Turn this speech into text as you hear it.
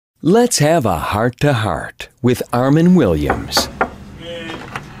Let's have a heart-to-heart with Armen Williams.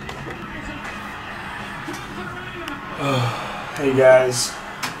 Hey guys,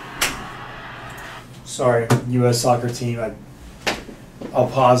 sorry, U.S. soccer team. I'll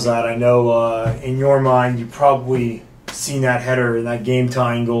pause that. I know in your mind you've probably seen that header and that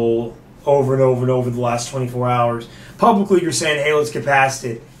game-tying goal over and over and over the last 24 hours. Publicly, you're saying, "Hey, let's get past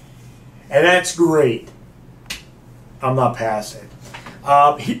it," and that's great. I'm not past it.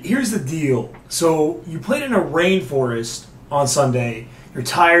 Here's the deal. So you played in a rainforest on Sunday. You're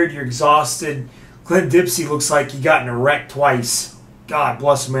tired. You're exhausted. Glenn Dipsy looks like he got in a wreck twice. God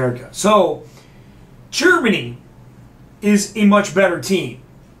bless America. So Germany is a much better team.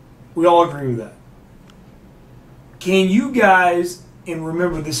 We all agree with that. Can you guys, and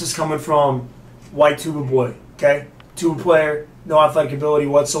remember this is coming from white tuba boy, okay? Tuba player, no athletic ability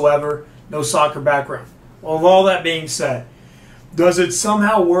whatsoever, no soccer background. Well, with all that being said, does it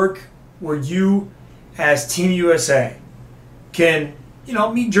somehow work where you, as Team USA, can,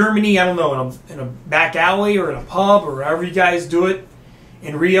 meet Germany, I don't know, in a back alley or in a pub or however you guys do it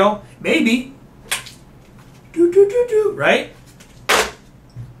in Rio? Maybe. Right?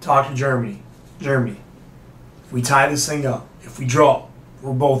 Talk to Germany. Germany, if we tie this thing up, if we draw,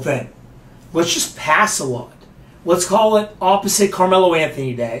 we're both in. Let's just pass a lot. Let's call it opposite Carmelo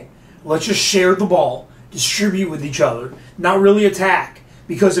Anthony Day. Let's just share the ball, distribute with each other, not really attack.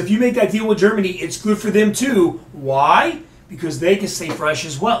 Because if you make that deal with Germany, it's good for them too. Why? Because they can stay fresh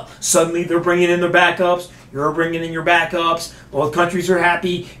as well. Suddenly they're bringing in their backups. You're bringing in your backups. Both countries are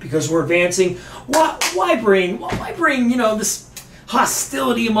happy because we're advancing. Why bring this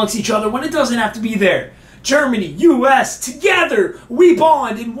hostility amongst each other when it doesn't have to be there? Germany, U.S., together, we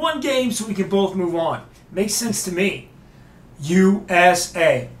bond in one game so we can both move on. Makes sense to me.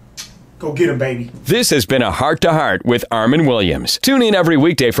 USA. Go get him, baby. This has been a Heart-to-Heart with Armen Williams. Tune in every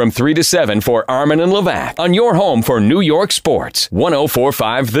weekday from 3 to 7 for Armen and Levac on your home for New York sports.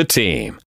 104.5 The Team.